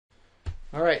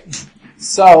All right,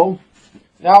 so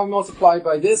now we multiply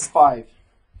by this 5.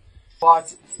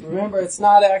 But remember, it's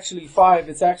not actually 5,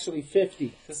 it's actually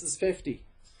 50. This is 50.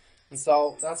 And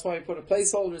so that's why I put a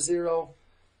placeholder 0,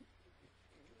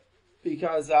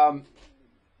 because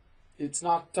it's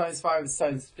not times 5, it's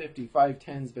times 50. 5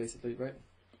 tens basically, right?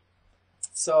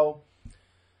 So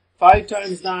 5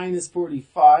 times 9 is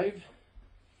 45.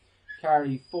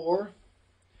 Carry 4.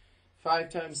 5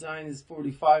 times 9 is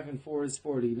 45 and 4 is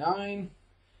 49.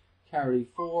 Carry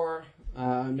 4.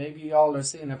 Maybe you all are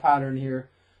seeing a pattern here.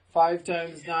 5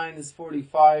 times 9 is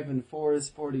 45 and 4 is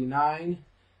 49.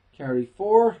 Carry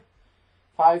 4.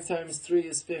 5 times 3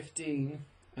 is 15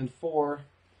 and 4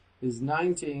 is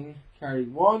 19. Carry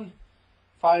 1.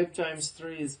 5 times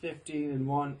 3 is 15 and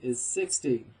 1 is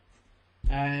 16.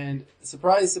 And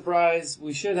surprise, surprise,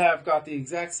 we should have got the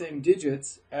exact same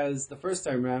digits as the first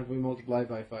time around we multiplied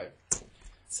by 5.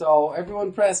 So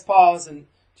everyone press pause and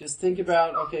just think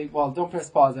about, okay, well, don't press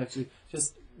pause actually.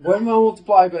 Just when we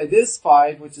multiply by this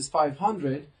 5, which is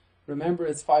 500, remember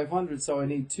it's 500, so I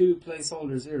need 2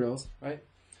 placeholder zeros, right?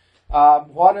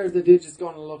 What are the digits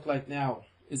going to look like now?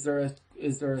 Is there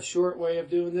a short way of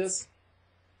doing this?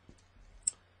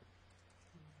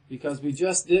 Because we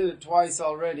just did it twice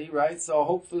already, right? So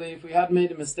hopefully if we hadn't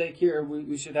made a mistake here,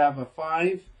 we should have a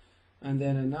 5, and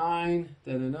then a 9,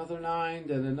 then another 9,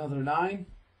 then another 9,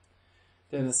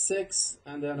 then a 6,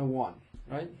 and then a 1,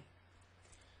 right?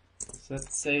 So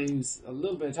that saves a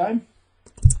little bit of time.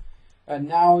 And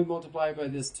now we multiply by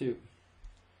this 2.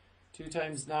 2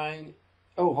 times 9,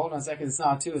 oh, hold on a second, it's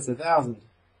not 2, it's 1,000.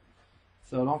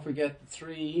 So don't forget the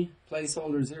 3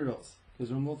 placeholder zeros,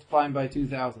 because we're multiplying by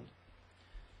 2,000.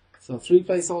 So 3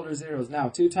 placeholder zeros. Now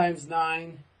 2 times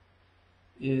 9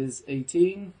 is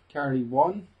 18, carry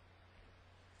 1.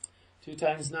 2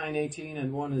 times 9, 18,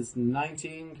 and 1 is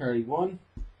 19, carry 1.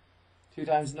 2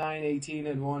 times 9, 18,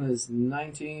 and 1 is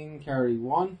 19, carry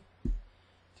 1.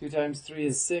 2 times 3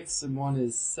 is 6, and 1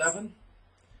 is 7.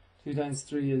 2 times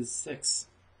 3 is 6.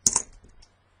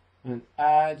 And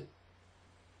add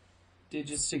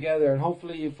digits together, and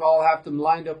hopefully you all have them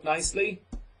lined up nicely,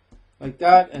 like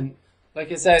that. And like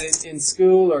I said, in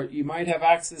school, or you might have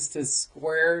access to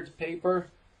squared paper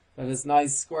that has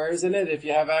nice squares in it. If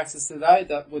you have access to that,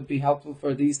 that would be helpful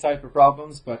for these type of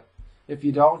problems. But if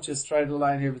you don't, just try to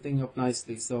line everything up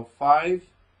nicely. So 5,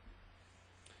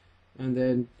 and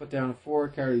then put down a 4,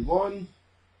 carry 1. And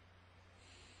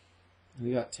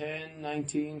we got 10,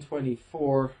 19,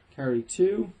 24, carry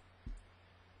 2.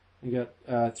 We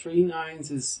got 3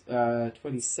 nines is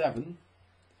 27,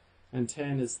 and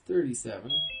 10 is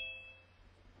 37.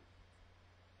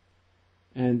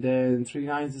 And then 3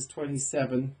 nines is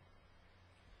 27,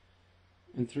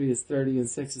 and 3 is 30, and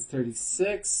 6 is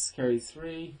 36, carry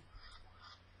 3.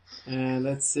 And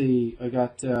let's see, I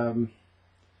got 2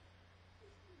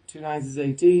 nines is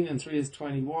 18, and 3 is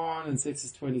 21, and 6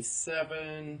 is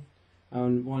 27,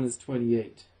 and 1 is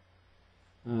 28.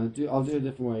 I'll do a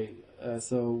different way.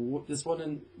 So this 1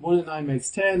 and 9 makes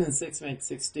 10, and 6 makes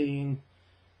 16,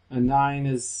 and 9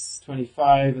 is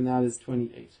 25, and that is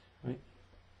 28, right?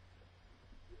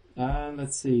 And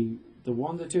let's see, the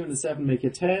 1, the 2, and the 7 make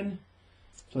it 10,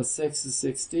 plus 6 is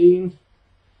 16,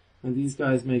 and these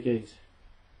guys make 8.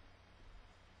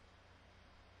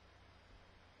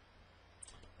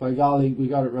 By golly, we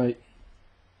got it right.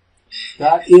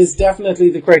 That is definitely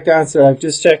the correct answer. I've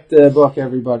just checked the book,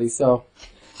 everybody. So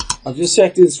I've just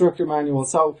checked the instructor manual.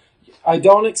 So I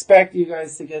don't expect you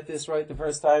guys to get this right the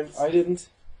first time. I didn't.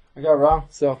 I got it wrong.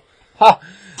 So, ha!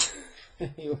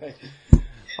 Anyway.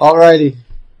 Alrighty.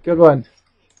 Good one.